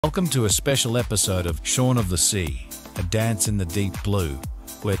Welcome to a special episode of Shaun of the Sea, a dance in the deep blue,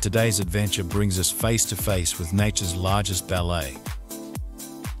 where today's adventure brings us face to face with nature's largest ballet.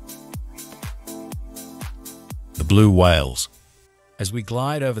 The blue whales. As we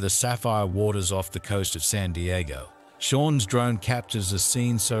glide over the sapphire waters off the coast of San Diego, Shaun's drone captures a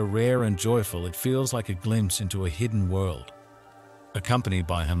scene so rare and joyful it feels like a glimpse into a hidden world. Accompanied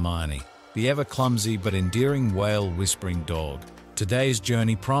by Hermione, the ever-clumsy but endearing whale whispering dog, today's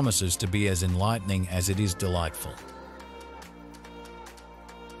journey promises to be as enlightening as it is delightful.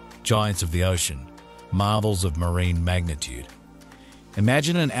 Giants of the ocean, marvels of marine magnitude.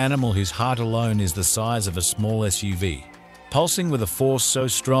 Imagine an animal whose heart alone is the size of a small SUV, pulsing with a force so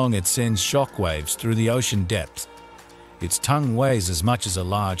strong it sends shockwaves through the ocean depths. Its tongue weighs as much as a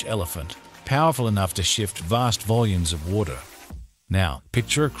large elephant, powerful enough to shift vast volumes of water. Now,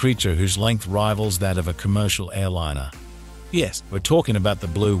 picture a creature whose length rivals that of a commercial airliner. Yes, we're talking about the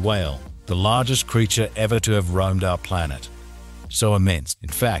blue whale, the largest creature ever to have roamed our planet. So immense, in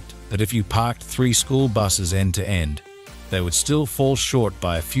fact, that if you parked 3 school buses end to end, they would still fall short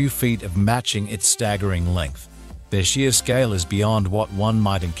by a few feet of matching its staggering length. Their sheer scale is beyond what one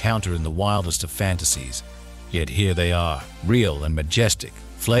might encounter in the wildest of fantasies. Yet here they are, real and majestic,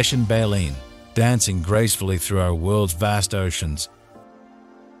 flesh and baleen, dancing gracefully through our world's vast oceans.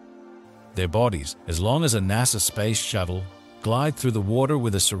 Their bodies, as long as a NASA space shuttle, glide through the water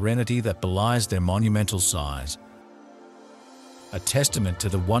with a serenity that belies their monumental size, a testament to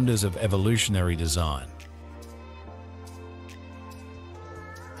the wonders of evolutionary design.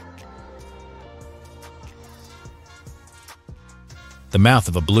 The mouth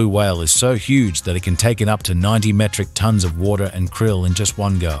of a blue whale is so huge that it can take in up to 90 metric tons of water and krill in just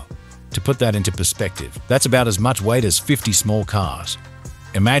one go. To put that into perspective, that's about as much weight as 50 small cars.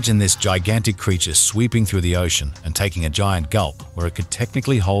 Imagine this gigantic creature sweeping through the ocean and taking a giant gulp where it could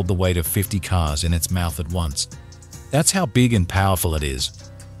technically hold the weight of 50 cars in its mouth at once. That's how big and powerful it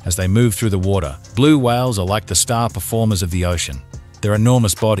is. As they move through the water, blue whales are like the star performers of the ocean, their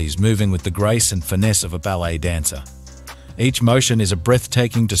enormous bodies moving with the grace and finesse of a ballet dancer. Each motion is a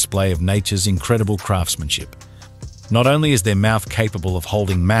breathtaking display of nature's incredible craftsmanship. Not only is their mouth capable of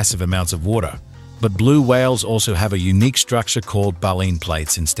holding massive amounts of water, but blue whales also have a unique structure called baleen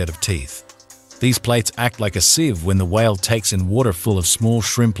plates instead of teeth. These plates act like a sieve when the whale takes in water full of small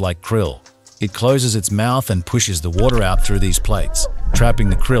shrimp-like krill. It closes its mouth and pushes the water out through these plates, trapping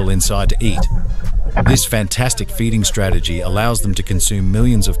the krill inside to eat. This fantastic feeding strategy allows them to consume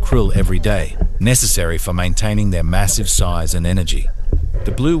millions of krill every day, necessary for maintaining their massive size and energy.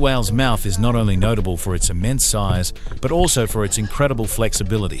 The blue whale's mouth is not only notable for its immense size, but also for its incredible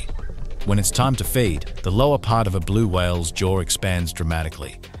flexibility. When it's time to feed, the lower part of a blue whale's jaw expands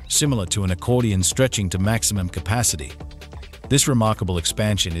dramatically, similar to an accordion stretching to maximum capacity. This remarkable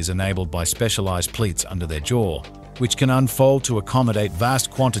expansion is enabled by specialized pleats under their jaw, which can unfold to accommodate vast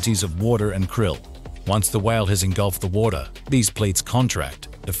quantities of water and krill. Once the whale has engulfed the water, these pleats contract,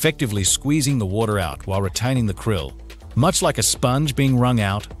 effectively squeezing the water out while retaining the krill, much like a sponge being wrung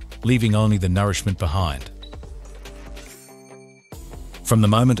out, leaving only the nourishment behind. From the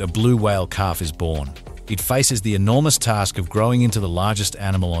moment a blue whale calf is born, it faces the enormous task of growing into the largest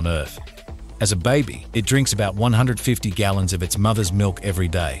animal on Earth. As a baby, it drinks about 150 gallons of its mother's milk every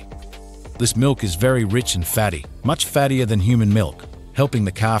day. This milk is very rich and fatty, much fattier than human milk, helping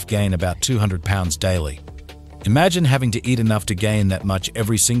the calf gain about 200 pounds daily. Imagine having to eat enough to gain that much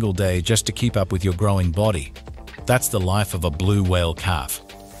every single day just to keep up with your growing body. That's the life of a blue whale calf.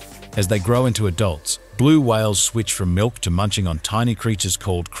 As they grow into adults, blue whales switch from milk to munching on tiny creatures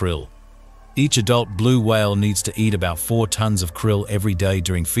called krill. Each adult blue whale needs to eat about 4 tons of krill every day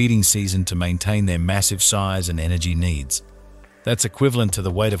during feeding season to maintain their massive size and energy needs. That's equivalent to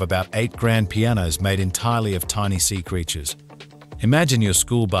the weight of about 8 grand pianos made entirely of tiny sea creatures. Imagine your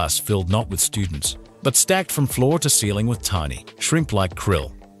school bus filled not with students, but stacked from floor to ceiling with tiny, shrimp-like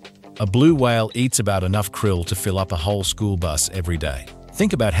krill. A blue whale eats about enough krill to fill up a whole school bus every day.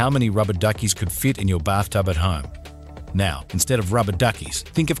 Think about how many rubber duckies could fit in your bathtub at home. Now, instead of rubber duckies,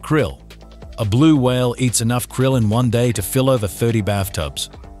 think of krill. A blue whale eats enough krill in one day to fill over 30 bathtubs.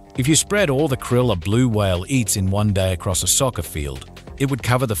 If you spread all the krill a blue whale eats in one day across a soccer field, it would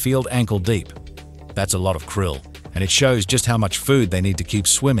cover the field ankle deep. That's a lot of krill, and it shows just how much food they need to keep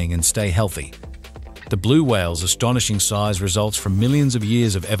swimming and stay healthy. The blue whale's astonishing size results from millions of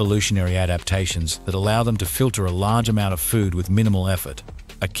years of evolutionary adaptations that allow them to filter a large amount of food with minimal effort,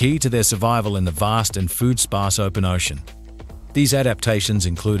 a key to their survival in the vast and food-sparse open ocean. These adaptations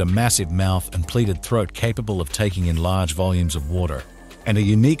include a massive mouth and pleated throat capable of taking in large volumes of water, and a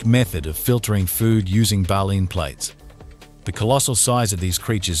unique method of filtering food using baleen plates. The colossal size of these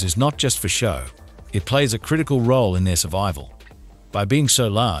creatures is not just for show, it plays a critical role in their survival. By being so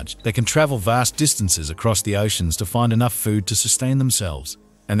large, they can travel vast distances across the oceans to find enough food to sustain themselves,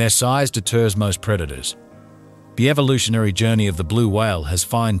 and their size deters most predators. The evolutionary journey of the blue whale has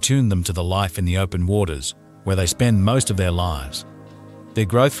fine-tuned them to the life in the open waters, where they spend most of their lives. Their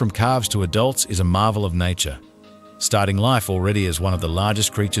growth from calves to adults is a marvel of nature, starting life already as one of the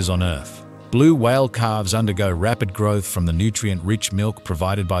largest creatures on Earth. Blue whale calves undergo rapid growth from the nutrient-rich milk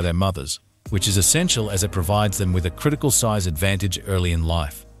provided by their mothers, which is essential as it provides them with a critical size advantage early in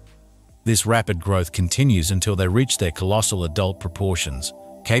life. This rapid growth continues until they reach their colossal adult proportions,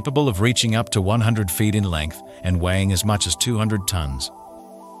 capable of reaching up to 100 feet in length and weighing as much as 200 tons.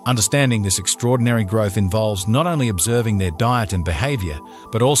 Understanding this extraordinary growth involves not only observing their diet and behavior,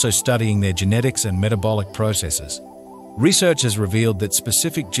 but also studying their genetics and metabolic processes. Research has revealed that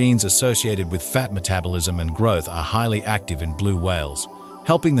specific genes associated with fat metabolism and growth are highly active in blue whales,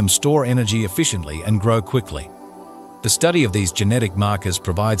 helping them store energy efficiently and grow quickly. The study of these genetic markers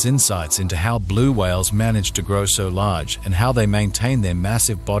provides insights into how blue whales manage to grow so large and how they maintain their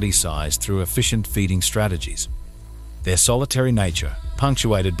massive body size through efficient feeding strategies. Their solitary nature,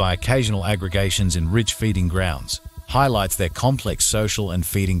 punctuated by occasional aggregations in rich feeding grounds, highlights their complex social and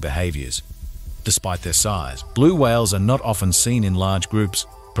feeding behaviors. Despite their size, blue whales are not often seen in large groups,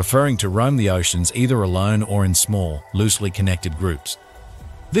 preferring to roam the oceans either alone or in small, loosely connected groups.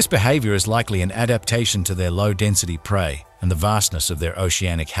 This behavior is likely an adaptation to their low-density prey and the vastness of their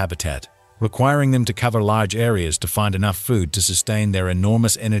oceanic habitat, requiring them to cover large areas to find enough food to sustain their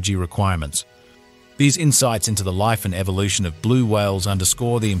enormous energy requirements. These insights into the life and evolution of blue whales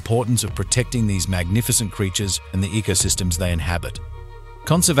underscore the importance of protecting these magnificent creatures and the ecosystems they inhabit.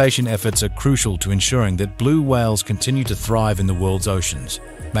 Conservation efforts are crucial to ensuring that blue whales continue to thrive in the world's oceans,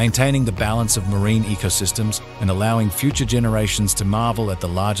 maintaining the balance of marine ecosystems and allowing future generations to marvel at the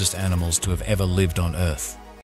largest animals to have ever lived on Earth.